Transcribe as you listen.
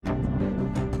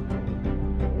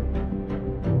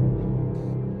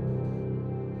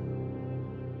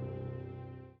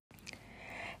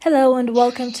Hello and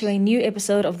welcome to a new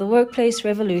episode of The Workplace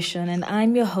Revolution, and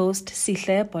I'm your host,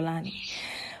 Sihle Bolani.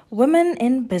 Women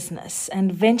in Business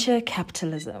and Venture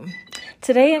Capitalism.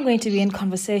 Today I'm going to be in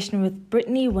conversation with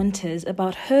Brittany Winters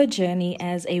about her journey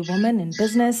as a woman in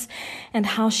business and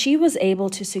how she was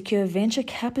able to secure venture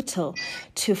capital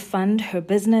to fund her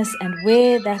business and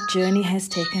where that journey has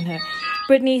taken her.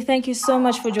 Brittany, thank you so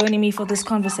much for joining me for this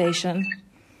conversation.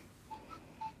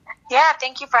 Yeah,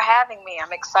 thank you for having me.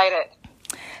 I'm excited.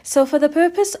 So for the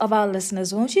purpose of our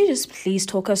listeners, won't you just please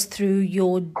talk us through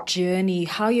your journey,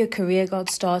 how your career got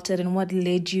started and what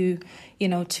led you,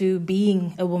 to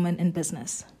being a woman in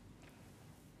business?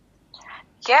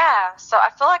 Yeah, so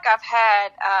I feel like I've had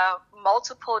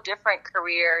multiple different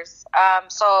careers. I'm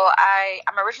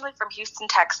originally from Houston,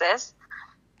 Texas,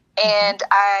 and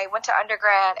I went to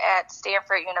undergrad at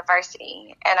Stanford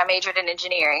University, and I majored in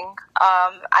engineering.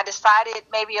 I decided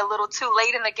maybe a little too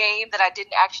late in the game that I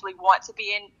didn't actually want to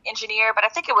be an engineer, but I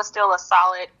think it was still a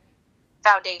solid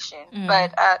foundation.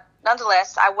 But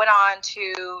nonetheless, I went on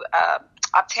to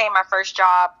obtain my first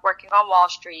job working on Wall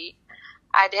Street.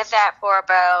 I did that for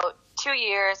about 2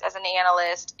 years as an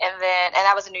analyst, and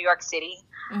that was in New York City.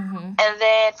 And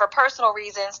then for personal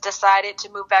reasons, decided to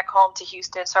move back home to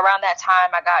Houston. So around that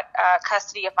time, I got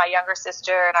custody of my younger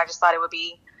sister, and I just thought it would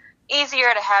be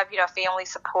easier to have, family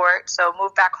support. So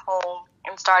moved back home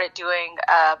and started doing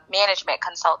management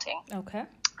consulting. Okay.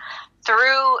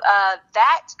 Through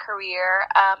that career,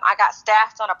 I got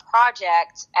staffed on a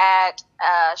project at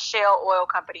Shell Oil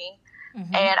Company.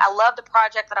 And I loved the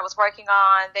project that I was working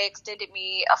on. They extended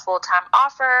me a full-time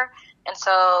offer. And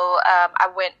so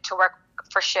I went to work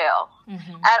for Shell.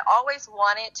 I'd always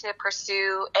wanted to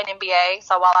pursue an MBA.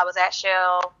 So while I was at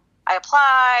Shell, I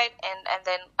applied and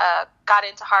then got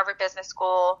into Harvard Business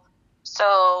School.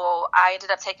 So I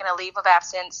ended up taking a leave of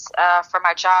absence for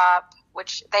my job,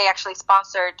 which they actually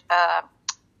sponsored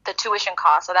the tuition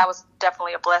cost. So that was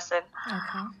definitely a blessing.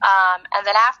 Okay. And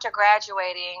then after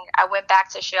graduating, I went back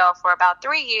to Shell for about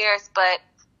 3 years, but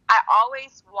I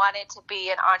always wanted to be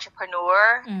an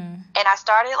entrepreneur. And I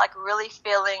started really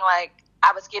feeling like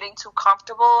I was getting too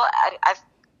comfortable.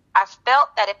 I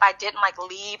felt that if I didn't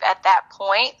leave at that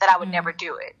point, that I would never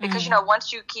do it. Because,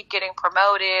 once you keep getting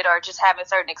promoted or just having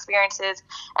certain experiences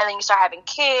and then you start having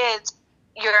kids,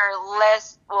 you're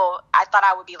I thought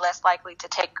I would be less likely to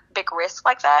take big risks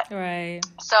like that. Right.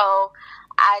 So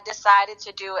I decided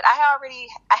to do it.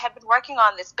 I had been working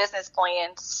on this business plan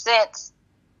since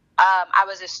I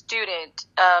was a student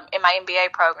in my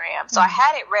MBA program. So I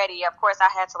had it ready. Of course, I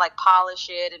had to polish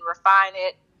it and refine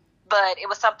it, but it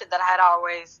was something that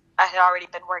I had already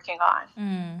been working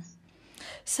on.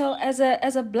 So as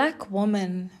a Black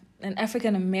woman, an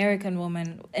African American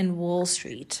woman in Wall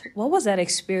Street, what was that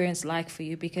experience like for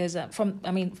you? Because from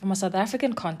a South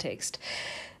African context,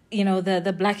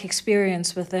 the Black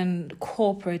experience within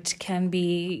corporate can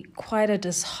be quite a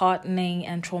disheartening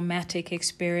and traumatic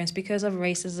experience because of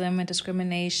racism and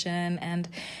discrimination and,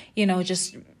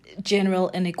 just general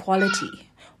inequality.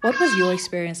 What was your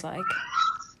experience like?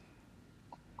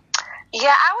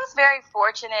 Yeah, I was very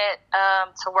fortunate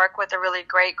to work with a really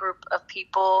great group of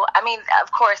people. I mean,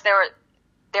 of course, there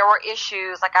were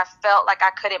issues. I felt like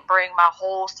I couldn't bring my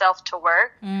whole self to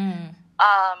work.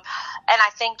 And I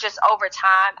think just over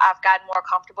time, I've gotten more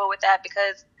comfortable with that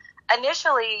because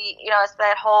initially, it's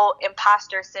that whole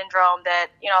imposter syndrome that,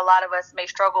 a lot of us may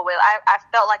struggle with. I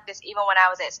felt like this even when I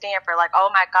was at Stanford, oh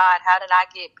my God, how did I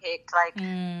get picked?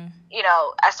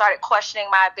 I started questioning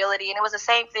my ability, and it was the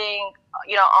same thing,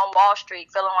 on Wall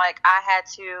Street, feeling like I had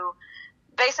to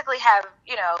basically have,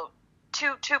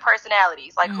 two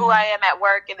personalities, who I am at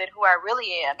work and then who I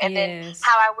really am, and then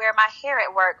how I wear my hair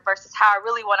at work versus how I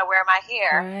really want to wear my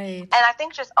hair. Right. And I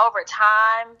think just over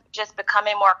time, just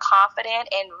becoming more confident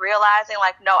and realizing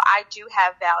no, I do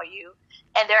have value.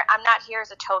 And I'm not here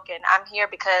as a token. I'm here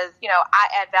because, I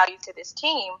add value to this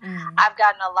team. I've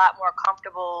gotten a lot more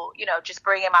comfortable, just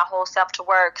bringing my whole self to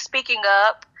work, speaking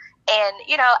up. And,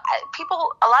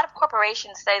 a lot of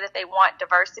corporations say that they want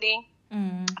diversity,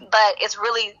 but it's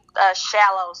really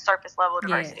shallow surface level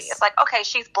diversity. Yes. It's okay,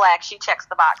 she's Black, she checks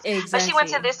the box. Exactly. But she went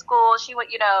to this school, she went,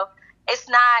 it's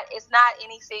not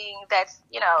anything that's,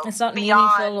 it's not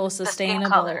meaningful or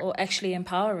sustainable or actually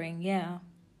empowering. Yeah.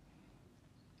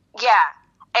 Yeah.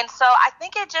 And so I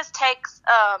think it just takes,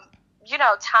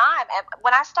 time. And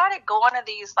when I started going to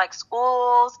these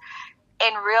schools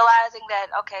and realizing that,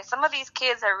 okay, some of these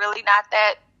kids are really not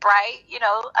that bright,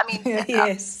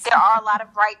 Yes. There are a lot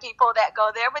of bright people that go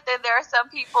there, but then there are some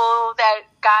people that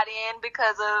got in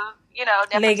because of,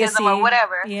 nepotism legacy or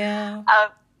whatever. Yeah.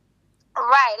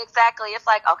 Right, exactly. It's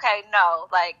like, okay, no,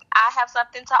 like I have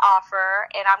something to offer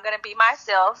and I'm going to be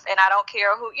myself and I don't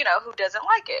care who doesn't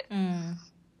like it. Mm.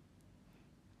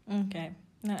 Okay.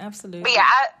 No, absolutely. But yeah,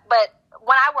 but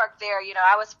when I worked there,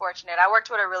 I was fortunate. I worked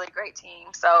with a really great team.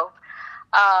 So,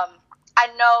 I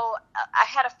know I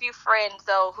had a few friends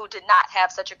though who did not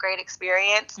have such a great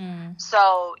experience.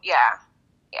 So, yeah.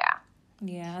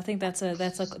 Yeah, I think that's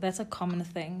a common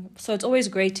thing. So it's always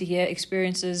great to hear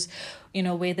experiences,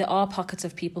 where there are pockets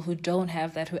of people who don't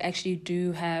have that, who actually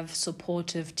do have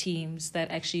supportive teams that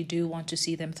actually do want to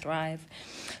see them thrive.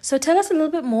 So tell us a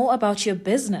little bit more about your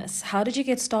business. How did you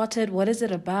get started? What is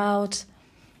it about?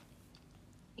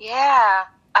 Yeah.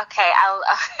 Okay.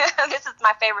 This is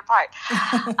my favorite part.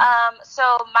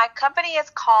 So my company is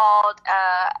called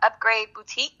Upgrade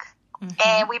Boutique.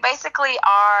 And we basically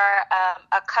are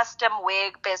a custom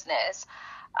wig business.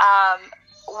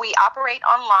 We operate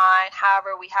online.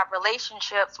 However, we have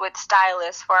relationships with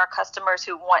stylists for our customers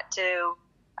who want to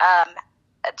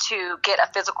get a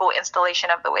physical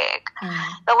installation of the wig.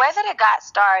 The way that it got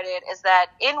started is that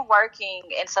in working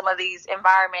in some of these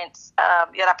environments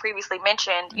that I previously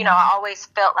mentioned, I always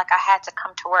felt like I had to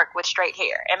come to work with straight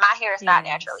hair. And my hair is not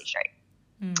naturally straight.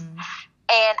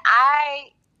 And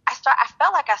I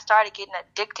felt like I started getting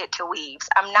addicted to weaves.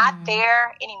 I'm not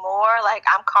there anymore. Like,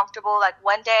 I'm comfortable. Like,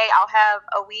 one day I'll have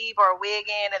a weave or a wig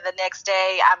in, and the next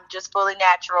day I'm just fully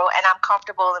natural, and I'm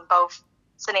comfortable in both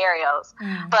scenarios.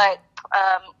 But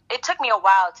it took me a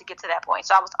while to get to that point.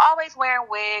 So I was always wearing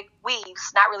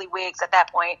weaves, not really wigs at that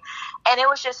point. And it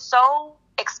was just so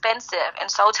expensive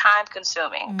and so time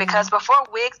consuming because before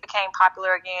wigs became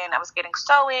popular again, I was getting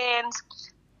sew-ins.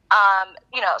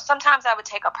 Sometimes I would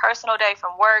take a personal day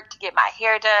from work to get my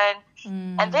hair done.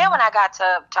 And then when I got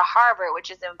to Harvard,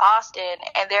 which is in Boston,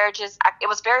 and it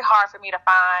was very hard for me to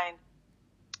find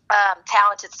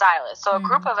talented stylists. So a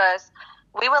group of us,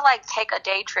 we would take a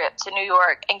day trip to New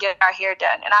York and get our hair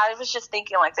done. And I was just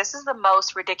thinking, this is the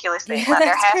most ridiculous thing. Yeah,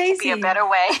 there has crazy. to be a better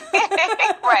way.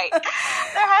 Right.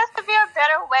 There has to be a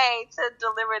better way to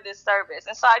deliver this service.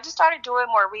 And so I just started doing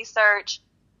more research.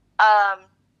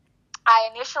 I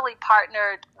initially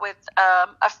partnered with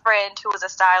a friend who was a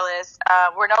stylist.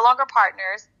 We're no longer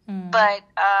partners, but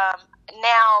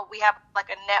now we have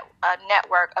a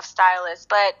network of stylists.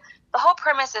 But the whole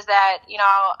premise is that,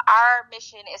 our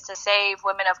mission is to save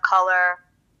women of color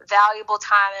valuable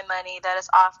time and money that is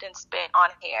often spent on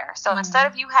hair. So instead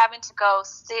of you having to go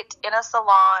sit in a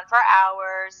salon for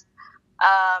hours,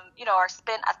 or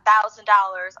spend $1,000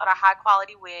 on a high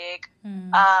quality wig.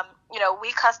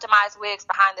 We customize wigs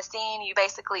behind the scene. You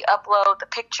basically upload the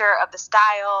picture of the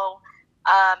style,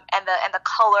 and the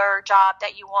color job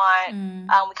that you want.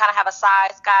 We kind of have a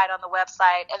size guide on the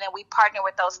website, and then we partner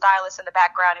with those stylists in the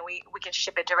background, and we can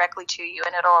ship it directly to you,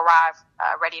 and it'll arrive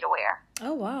ready to wear.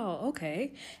 Oh, wow.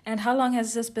 Okay. And how long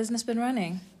has this business been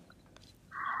running?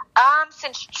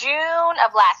 Since June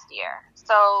of last year.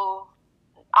 So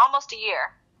almost a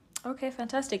year. Okay,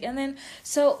 fantastic. And then,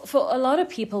 so for a lot of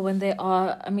people,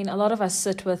 a lot of us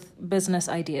sit with business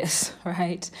ideas,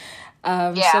 right?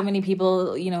 So many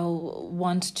people,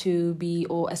 want to be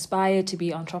or aspire to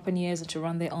be entrepreneurs and to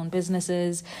run their own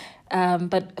businesses.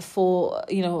 But for,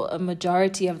 a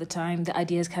majority of the time, the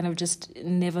ideas kind of just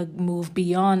never move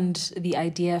beyond the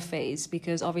idea phase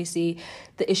because obviously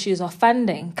the issues of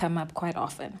funding come up quite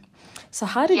often. So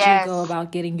how did you go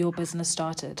about getting your business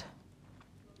started?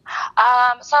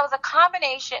 So it was a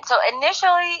combination. So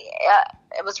initially,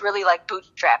 it was really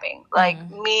bootstrapping,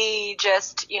 me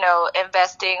just,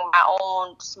 investing my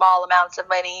own small amounts of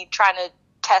money, trying to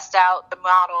test out the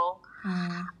model.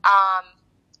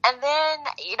 And then,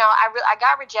 I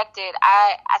got rejected.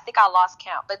 I think I lost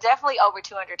count, but definitely over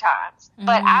 200 times.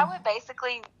 But I would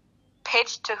basically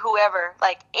pitch to whoever,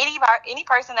 any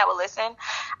person that would listen,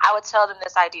 I would tell them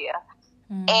this idea.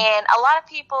 And a lot of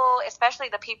people, especially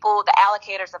the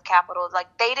allocators of capital,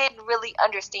 they didn't really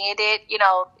understand it.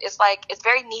 It's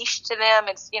very niche to them.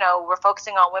 It's, we're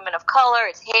focusing on women of color.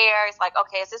 It's hair. It's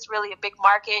okay, is this really a big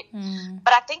market?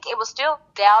 But I think it was still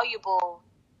valuable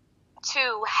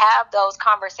to have those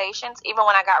conversations, even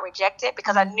when I got rejected,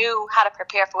 because I knew how to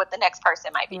prepare for what the next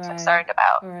person might be concerned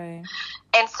about. Right.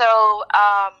 And so,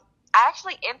 I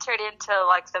actually entered into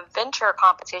the venture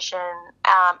competition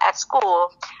at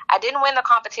school. I didn't win the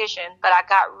competition, but I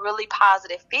got really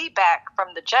positive feedback from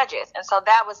the judges. And so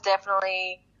that was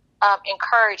definitely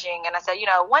encouraging. And I said,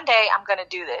 one day I'm going to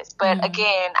do this. But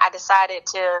again, I decided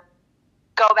to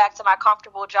go back to my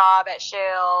comfortable job at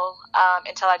Shell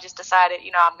until I just decided,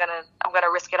 I'm going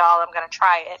to risk it all. I'm going to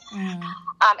try it.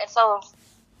 And so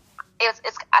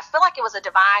I feel like it was a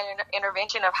divine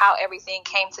intervention of how everything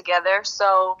came together.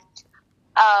 So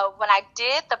when I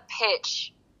did the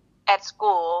pitch at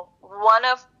school, one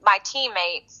of my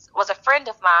teammates was a friend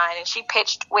of mine, and she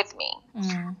pitched with me.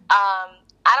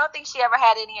 I don't think she ever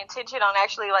had any intention on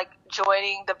actually like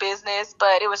joining the business,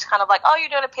 but it was kind of like, oh, you're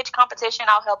doing a pitch competition,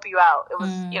 I'll help you out. It was,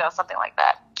 something like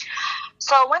that.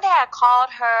 So one day I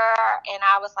called her and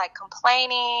I was like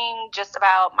complaining just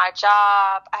about my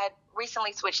job. I had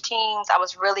recently switched teams. I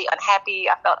was really unhappy.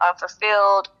 I felt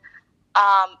unfulfilled.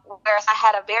 Whereas I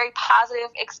had a very positive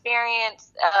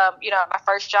experience, my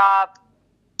first job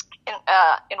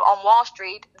on Wall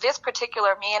Street. This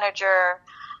particular manager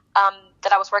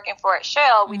that I was working for at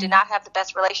Shell, we did not have the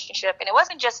best relationship. And it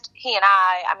wasn't just he and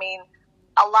I. I mean,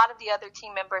 a lot of the other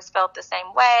team members felt the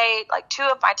same way. Like 2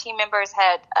 of my team members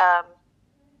had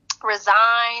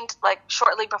resigned like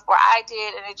shortly before I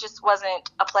did, and it just wasn't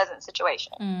a pleasant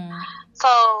situation.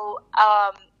 So,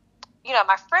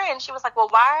 my friend, she was like, well,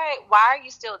 why are you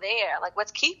still there? Like,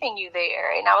 what's keeping you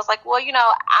there? And I was like, well,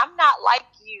 I'm not like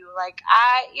you. Like,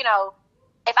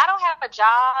 if I don't have a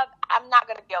job, I'm not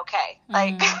going to be okay.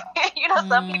 Like,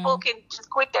 some people can just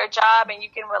quit their job and you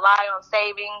can rely on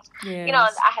savings. Yes. And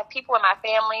I have people in my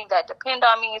family that depend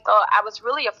on me. So I was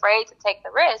really afraid to take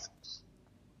the risk.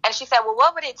 And she said, well,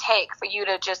 what would it take for you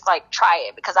to just like try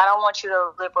it? Because I don't want you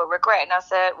to live with regret. And I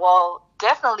said, well,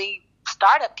 definitely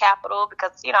startup capital,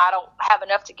 because, I don't have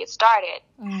enough to get started.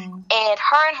 And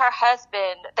her and her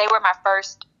husband, they were my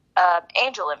first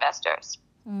angel investors.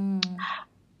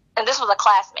 And this was a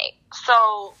classmate.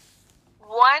 So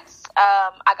once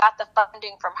I got the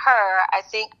funding from her, I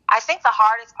think the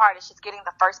hardest part is just getting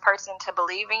the first person to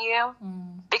believe in you.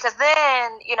 Because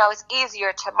then, it's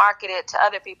easier to market it to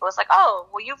other people. It's like, oh,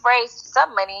 well, you've raised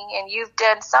some money and you've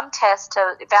done some tests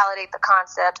to validate the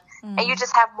concept, and you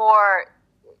just have more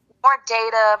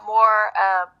data, more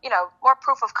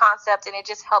proof of concept, and it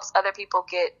just helps other people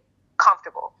get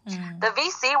comfortable. The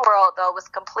VC world, though, was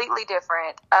completely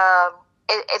different.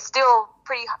 It's still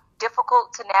pretty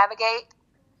difficult to navigate.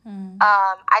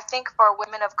 I think for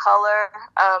women of color,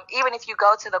 even if you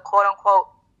go to the quote-unquote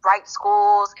right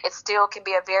schools, it still can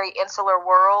be a very insular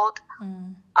world.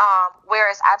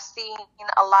 Whereas I've seen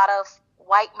a lot of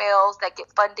white males that get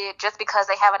funded just because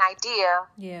they have an idea.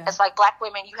 Yeah. It's like black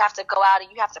women, you have to go out and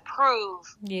you have to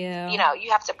prove, yeah.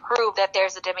 You have to prove that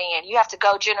there's a demand. You have to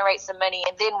go generate some money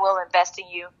and then we'll invest in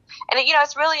you. And,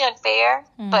 it's really unfair,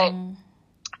 but I'm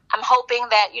hoping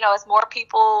that, as more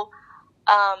people,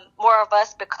 more of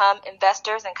us become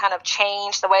investors and kind of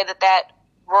change the way that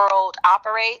world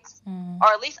operates,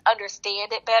 or at least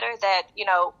understand it better, that,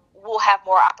 we'll have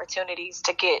more opportunities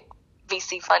to get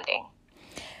VC funding.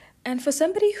 And for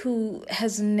somebody who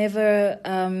has never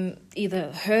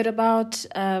either heard about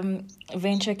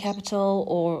venture capital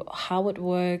or how it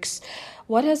works,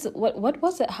 what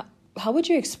was it? How would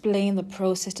you explain the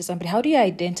process to somebody? How do you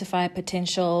identify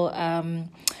potential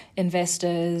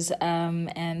investors,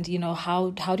 and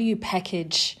how do you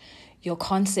package your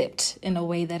concept in a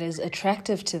way that is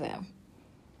attractive to them?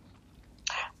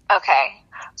 Okay.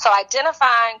 So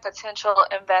identifying potential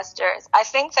investors, I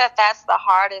think that's the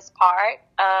hardest part,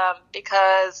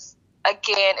 because,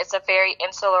 again, it's a very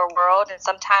insular world, and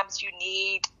sometimes you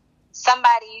need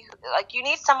somebody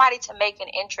to make an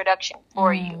introduction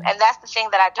for you. And that's the thing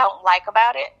that I don't like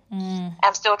about it.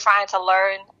 I'm still trying to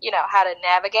learn, how to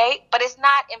navigate, but it's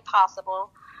not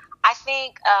impossible. I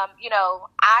think,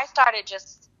 I started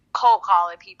just cold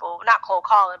calling people, not cold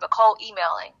calling, but cold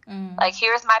emailing. Like,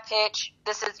 here's my pitch.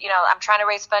 This is, I'm trying to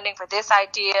raise funding for this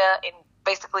idea, and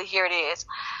basically here it is.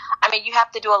 I mean, you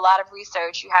have to do a lot of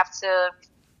research. You have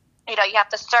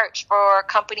to search for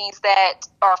companies that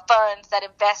are funds that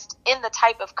invest in the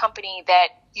type of company that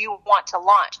you want to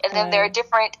launch. And then there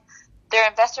are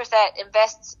investors that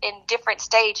invest in different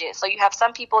stages. So you have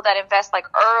some people that invest like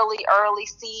early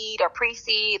seed or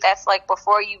pre-seed. That's like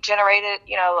before you've generated,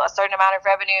 a certain amount of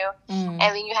revenue. And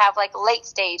then you have like late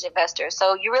stage investors.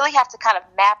 So you really have to kind of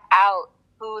map out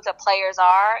who the players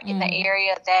are in the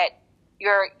area that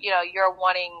you're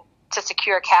wanting to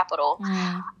secure capital.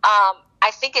 I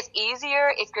think it's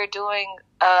easier if you're doing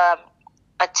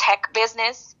a tech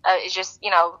business. It's just,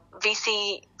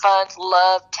 VC funds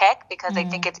love tech because they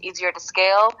think it's easier to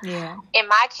scale. Yeah. In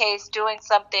my case, doing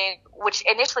something which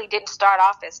initially didn't start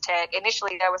off as tech.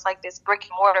 Initially, there was like this brick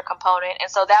and mortar component. And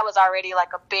so that was already like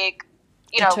a big,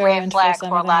 red flag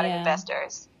for a lot of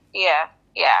investors. Yeah.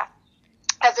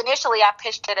 Because initially I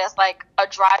pitched it as like a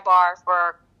dry bar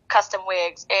for custom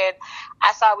wigs, and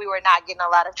I saw we were not getting a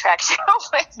lot of traction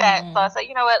with that. So I said,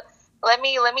 you know what, let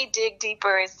me dig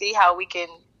deeper and see how we can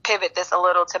pivot this a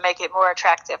little to make it more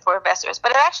attractive for investors.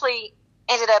 But it actually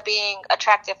ended up being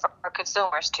attractive for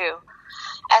consumers too.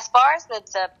 As far as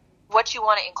the what you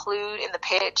want to include in the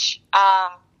pitch,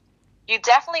 you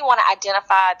definitely want to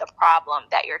identify the problem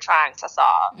that you're trying to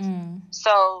solve.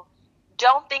 So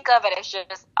don't think of it as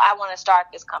just, I want to start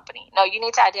this company. No, you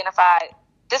need to identify,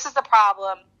 this is the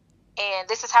problem, and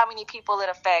this is how many people it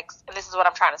affects, and this is what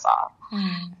I'm trying to solve.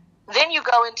 Then you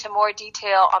go into more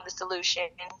detail on the solution.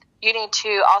 You need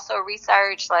to also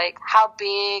research, like, how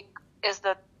big is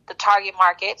the target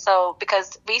market. So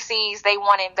because VCs, they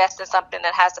want to invest in something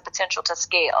that has the potential to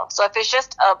scale. So if it's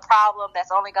just a problem a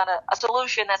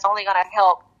solution that's only going to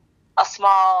help a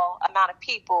small amount of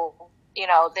people,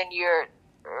 then you're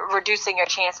reducing your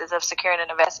chances of securing an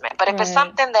investment. But if it's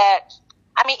something that,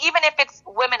 even if it's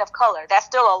women of color, that's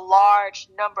still a large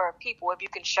number of people. If you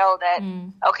can show that,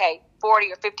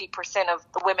 40 or 50% of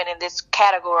the women in this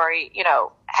category,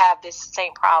 have this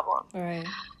same problem. Right.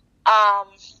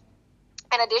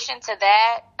 In addition to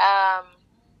that,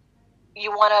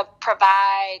 you want to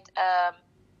provide,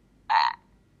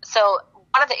 so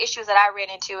one of the issues that I ran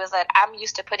into is that I'm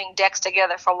used to putting decks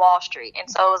together for Wall Street. And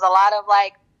so it was a lot of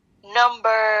like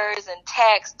numbers and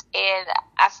text. And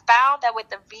I found that with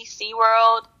the VC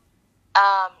world,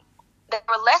 they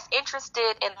were less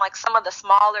interested in like some of the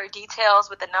smaller details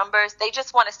with the numbers. They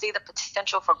just want to see the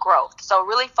potential for growth. So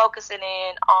really focusing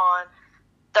in on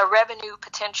the revenue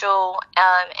potential,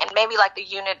 and maybe like the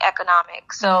unit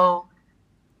economics. So,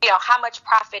 how much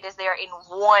profit is there in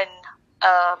one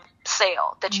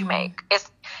sale that you make? It's,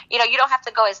 you don't have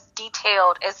to go as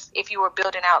detailed as if you were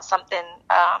building out something,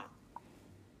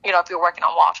 if you're working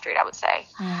on Wall Street, I would say.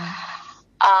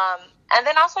 And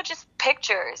then also just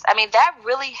pictures. That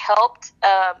really helped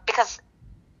because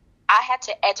I had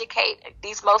to educate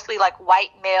these mostly like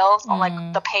white males on like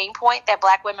the pain point that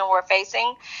Black women were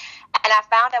facing. And I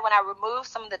found that when I removed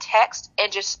some of the text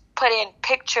and just put in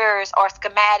pictures or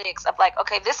schematics of like,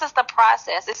 okay, this is the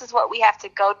process. This is what we have to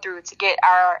go through to get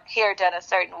our hair done a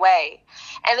certain way.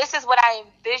 And this is what I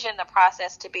envision the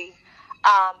process to be.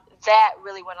 That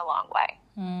really went a long way.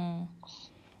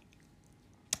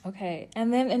 Okay.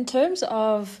 And then in terms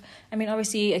of,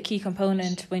 obviously a key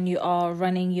component when you are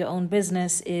running your own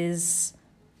business is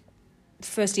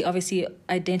firstly, obviously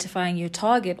identifying your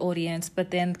target audience,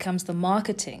 but then comes the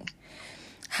marketing.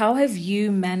 How have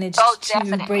you managed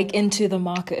to break into the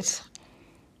market?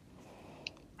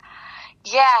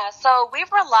 Yeah, so we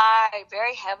rely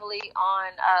very heavily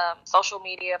on social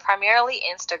media, primarily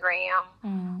Instagram,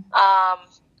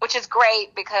 which is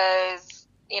great because,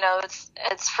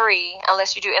 it's free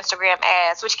unless you do Instagram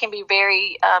ads, which can be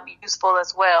very useful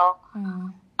as well.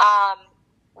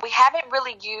 We haven't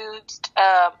really used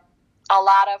a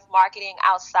lot of marketing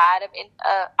outside of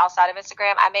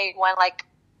Instagram. I made one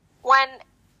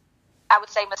I would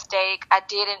say mistake. I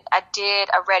did a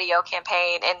radio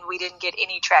campaign and we didn't get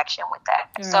any traction with that.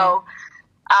 Right. So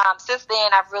since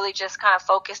then, I've really just kind of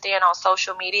focused in on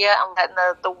social media and letting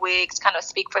the wigs kind of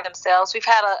speak for themselves. We've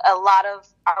had a lot of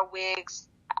our wigs,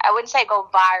 I wouldn't say go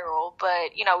viral,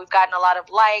 but we've gotten a lot of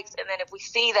likes. And then if we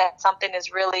see that something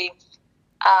is really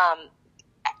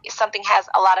something has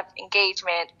a lot of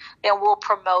engagement, then we'll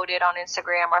promote it on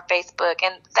Instagram or Facebook.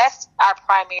 And that's our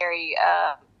primary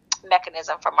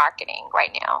mechanism for marketing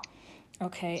right now.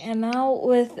 Okay. And now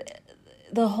with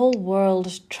the whole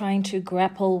world trying to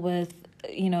grapple with,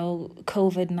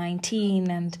 COVID-19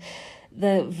 and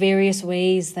the various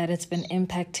ways that it's been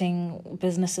impacting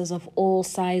businesses of all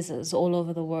sizes all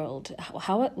over the world,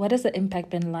 what has the impact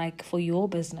been like for your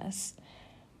business?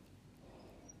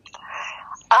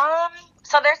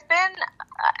 So there's been,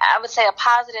 I would say, a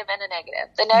positive and a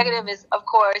negative. The negative is, of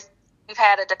course, we've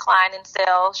had a decline in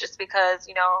sales just because,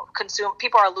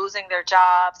 people are losing their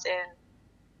jobs. And,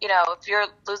 if you're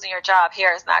losing your job,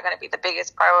 hair is not going to be the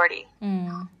biggest priority.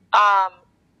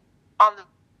 On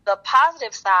the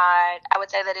positive side, I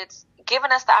would say that it's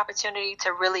given us the opportunity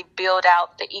to really build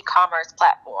out the e-commerce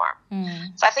platform.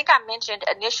 So I think I mentioned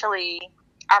initially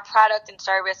our product and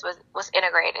service was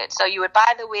integrated. So you would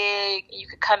buy the wig, you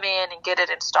could come in and get it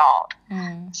installed.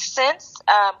 Since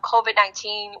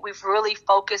COVID-19, we've really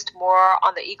focused more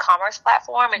on the e-commerce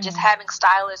platform and just having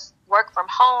stylists work from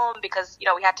home because,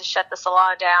 we had to shut the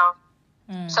salon down.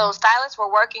 So stylists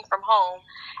were working from home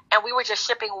and we were just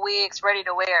shipping wigs ready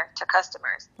to wear to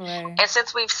customers. Right. And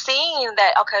since we've seen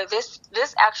that, okay, this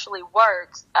actually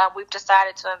works, we've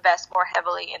decided to invest more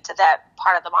heavily into that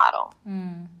part of the model.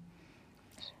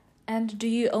 And do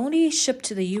you only ship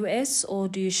to the US or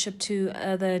do you ship to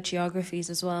other geographies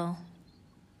as well?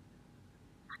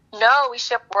 No, we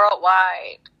ship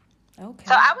worldwide. Okay.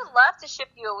 So I would love to ship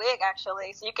you a wig,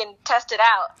 actually, so you can test it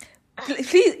out.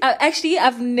 Please, actually,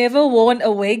 I've never worn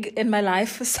a wig in my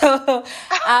life, so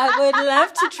I would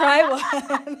love to try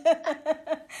one.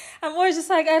 I'm always just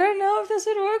like, I don't know if this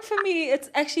would work for me. It's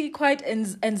actually quite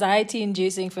anxiety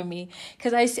inducing for me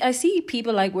because I see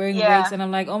people like wearing wigs and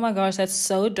I'm like, oh my gosh, that's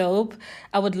so dope.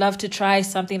 I would love to try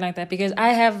something like that because I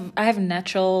have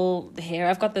natural hair.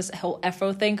 I've got this whole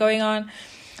afro thing going on,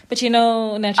 but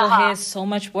natural hair is so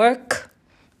much work.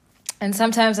 And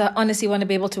sometimes I honestly want to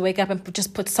be able to wake up and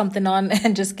just put something on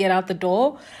and just get out the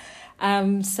door.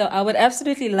 So I would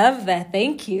absolutely love that.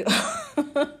 Thank you.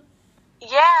 After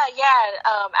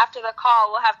the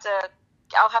call,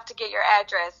 I'll have to get your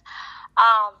address.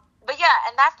 But yeah,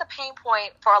 and that's the pain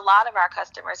point for a lot of our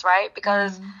customers, right?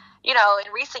 Because, in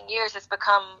recent years, it's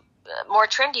become more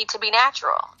trendy to be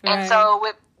natural. Right. And so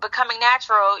with becoming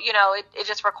natural, it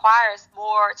just requires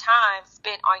more time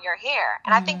spent on your hair.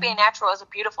 And I think being natural is a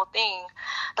beautiful thing.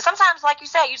 But sometimes, like you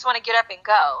said, you just want to get up and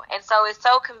go. And so it's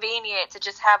so convenient to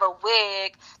just have a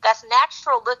wig that's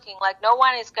natural looking. Like no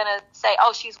one is going to say,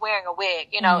 oh, she's wearing a wig.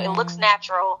 It looks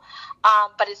natural.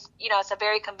 But it's a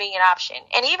very convenient option.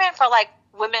 And even for like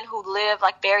women who live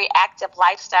like very active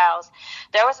lifestyles,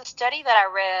 there was a study that I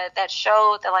read that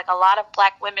showed that like a lot of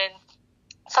Black women,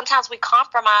 sometimes we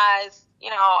compromise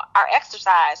our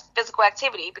exercise, physical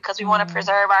activity, because we want to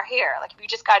preserve our hair. Like if you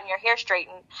just gotten your hair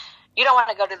straightened, you don't want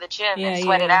to go to the gym and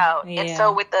sweat it out. Yeah. And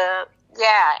so with the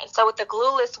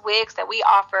glueless wigs that we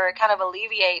offer, it kind of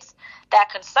alleviates that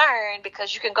concern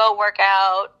because you can go work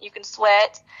out, you can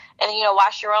sweat, and then,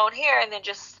 wash your own hair and then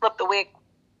just slip the wig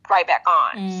right back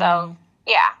on. So,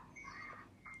 yeah.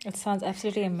 It sounds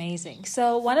absolutely amazing.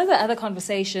 So one of the other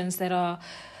conversations that are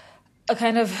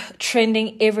kind of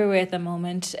trending everywhere at the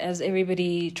moment as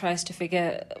everybody tries to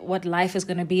figure what life is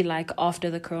going to be like after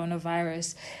the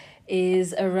coronavirus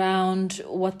is around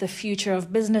what the future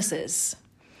of business is,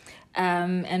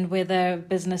 and whether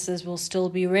businesses will still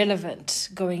be relevant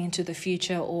going into the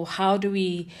future, or how do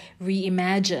we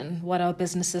reimagine what our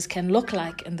businesses can look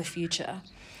like in the future.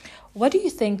 What do you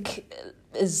think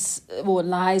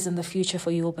lies in the future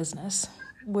for your business?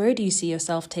 Where do you see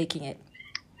yourself taking it?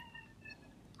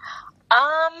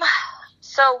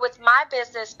 So with my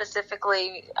business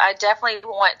specifically, I definitely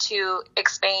want to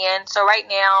expand. So right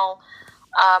now,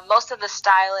 most of the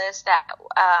stylists that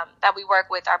we work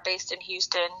with are based in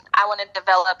Houston. I want to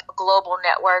develop a global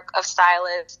network of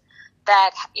stylists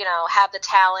that, have the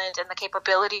talent and the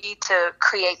capability to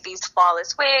create these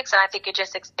flawless wigs. And I think it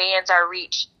just expands our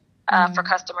reach, for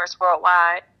customers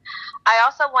worldwide. I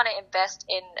also want to invest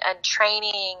in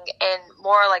training and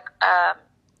more like,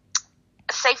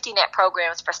 safety net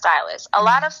programs for stylists. A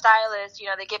lot of stylists,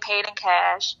 they get paid in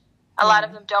cash. A lot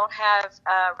of them don't have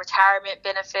retirement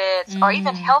benefits or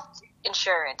even health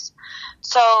insurance.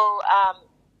 So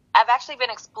I've actually been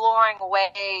exploring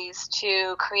ways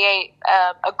to create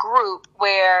a group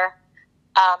where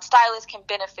stylists can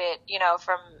benefit,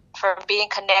 from being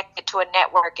connected to a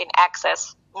network and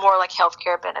access more like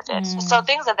healthcare benefits. So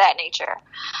things of that nature.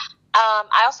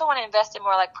 I also want to invest in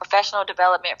more like professional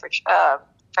development for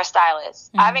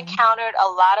stylists. I've encountered a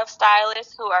lot of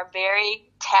stylists who are very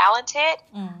talented,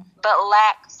 but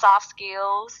lack soft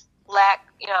skills, lack,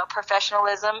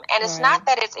 professionalism. And it's not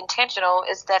that it's intentional,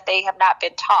 it's that they have not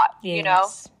been taught,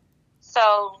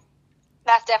 So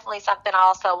that's definitely something I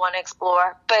also want to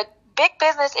explore. But big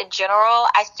business in general,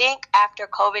 I think after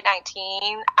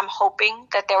COVID-19, I'm hoping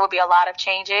that there will be a lot of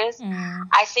changes.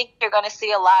 I think you're going to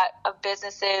see a lot of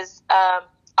businesses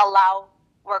allow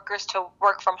workers to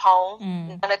work from home,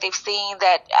 and that they've seen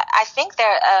that. I think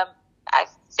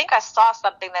I saw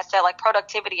something that said like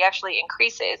productivity actually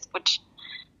increases, which,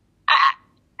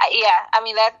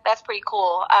 that's pretty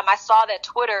cool. I saw that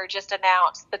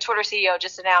the Twitter CEO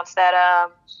just announced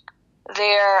that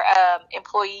their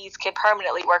employees can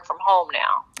permanently work from home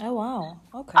now. Oh wow!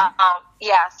 Okay.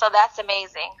 So that's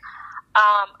amazing.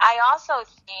 I also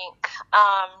think,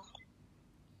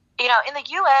 in the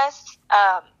U.S.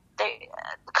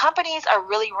 Companies are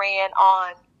really ran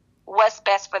on what's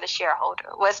best for the shareholder,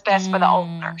 what's best for the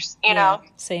owners,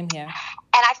 Same here. And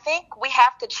I think we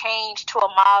have to change to a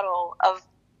model of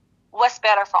what's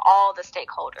better for all the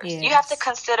stakeholders. Yes. You have to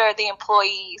consider the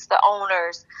employees, the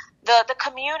owners, the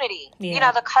community,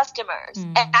 the customers.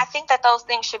 And I think that those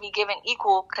things should be given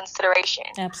equal consideration.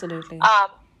 Absolutely.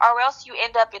 Or else you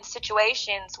end up in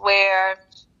situations where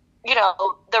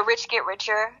the rich get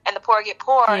richer and the poor get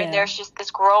poorer, and there's just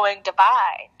this growing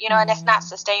divide, and it's not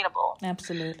sustainable.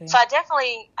 Absolutely. So I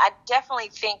definitely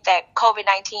think that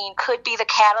COVID-19 could be the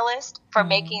catalyst for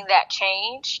making that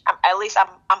change. At least I'm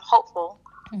hopeful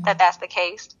that that's the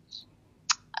case.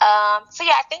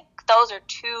 I think those are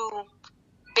two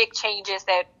big changes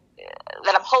that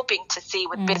I'm hoping to see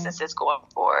with businesses going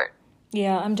forward.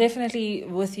 Yeah, I'm definitely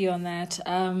with you on that.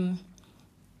 And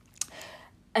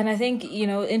I think,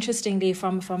 interestingly,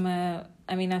 I'm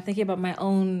thinking about my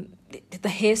own, the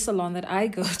hair salon that I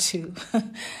go to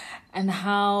and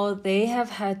how they have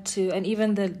had to, and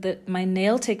even my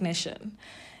nail technician,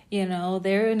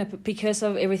 they're because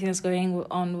of everything that's going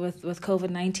on with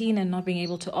COVID-19 and not being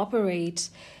able to operate,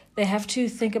 they have to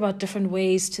think about different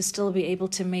ways to still be able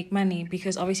to make money,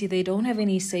 because obviously they don't have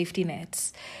any safety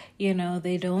nets.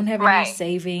 They don't have any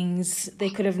savings. They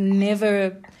could have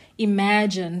never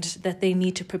imagined that they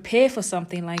need to prepare for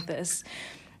something like this.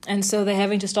 And so they're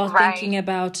having to start thinking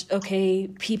about, okay,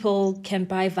 people can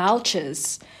buy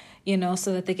vouchers,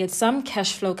 so that they get some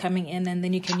cash flow coming in, and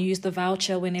then you can use the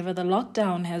voucher whenever the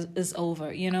lockdown is over,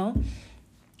 Right.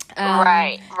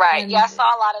 Yeah, I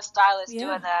saw a lot of stylists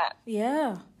doing that.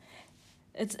 Yeah.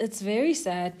 It's very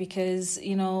sad because,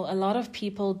 a lot of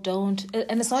people don't,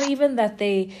 and it's not even that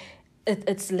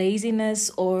it's laziness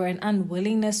or an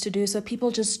unwillingness to do so. People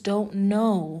just don't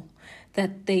know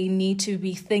that they need to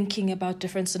be thinking about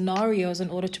different scenarios in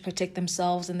order to protect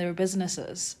themselves and their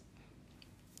businesses.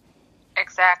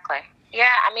 Exactly.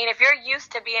 Yeah, if you're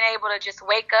used to being able to just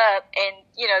wake up and,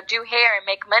 do hair and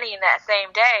make money in that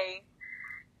same day,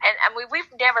 and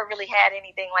we've never really had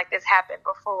anything like this happen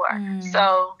before.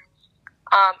 So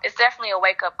it's definitely a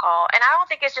wake-up call. And I don't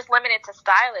think it's just limited to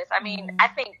stylists. I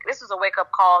think this was a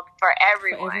wake-up call for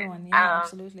everyone. For everyone, yeah,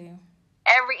 absolutely.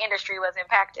 Every industry was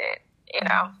impacted,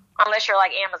 unless you're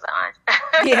like Amazon.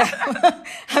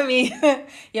 Yeah.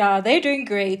 Yeah, they're doing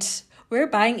great. We're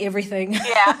buying everything.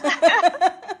 Yeah.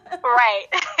 Right.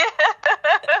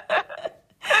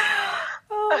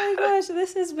 Oh my gosh,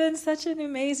 this has been such an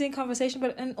amazing conversation,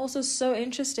 and also so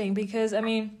interesting because,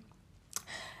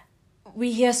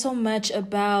 we hear so much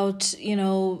about,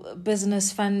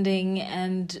 business funding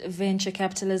and venture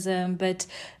capitalism, but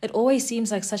it always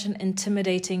seems like such an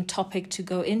intimidating topic to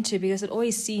go into because it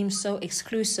always seems so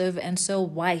exclusive and so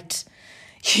white.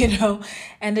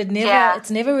 And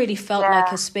it's never really felt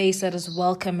like a space that is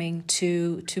welcoming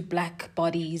to Black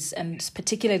bodies and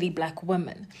particularly Black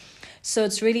women. So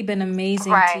it's really been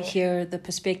amazing to hear the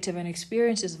perspective and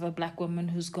experiences of a Black woman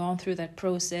who's gone through that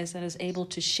process and is able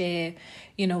to share,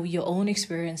 your own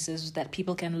experiences that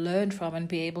people can learn from and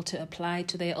be able to apply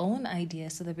to their own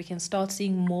ideas so that we can start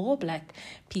seeing more Black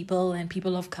people and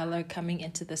people of color coming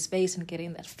into the space and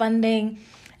getting that funding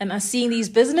and us seeing these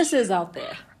businesses out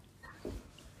there.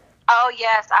 Oh,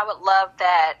 yes, I would love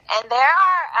that. And there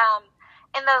are,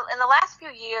 in the last few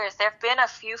years, there have been a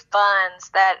few funds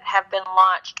that have been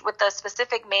launched with a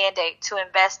specific mandate to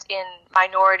invest in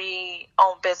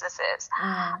minority-owned businesses.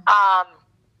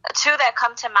 Two that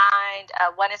come to mind,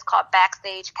 one is called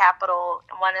Backstage Capital,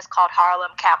 and one is called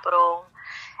Harlem Capital.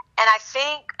 And I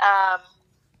think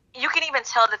you can even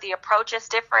tell that the approach is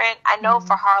different. I know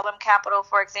for Harlem Capital,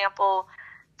 for example,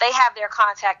 they have their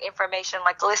contact information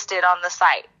listed on the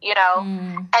site,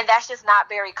 and that's just not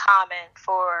very common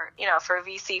for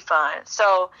VC funds.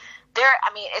 So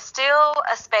it's still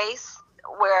a space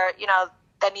where,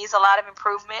 that needs a lot of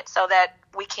improvement so that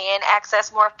we can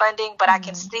access more funding, but I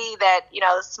can see that,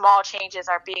 small changes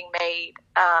are being made.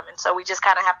 And so we just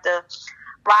kind of have to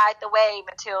ride the wave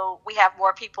until we have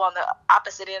more people on the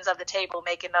opposite ends of the table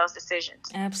making those decisions.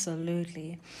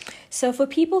 Absolutely. So for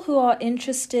people who are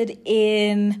interested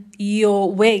in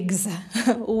your wigs,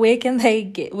 where can they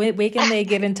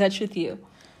get in touch with you?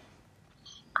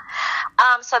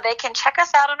 So they can check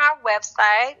us out on our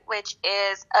website, which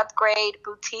is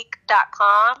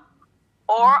upgradeboutique.com,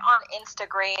 or on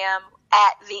Instagram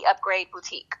at The Upgrade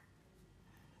Boutique.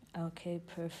 Okay,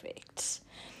 perfect.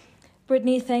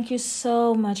 Brittany, thank you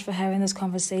so much for having this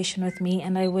conversation with me,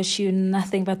 and I wish you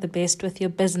nothing but the best with your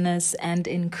business and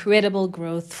incredible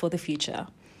growth for the future.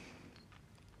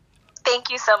 Thank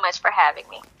you so much for having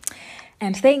me.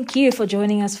 And thank you for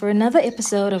joining us for another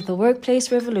episode of The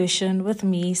Workplace Revolution with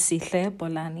me, Sihle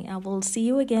Bolani. I will see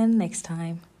you again next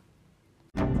time.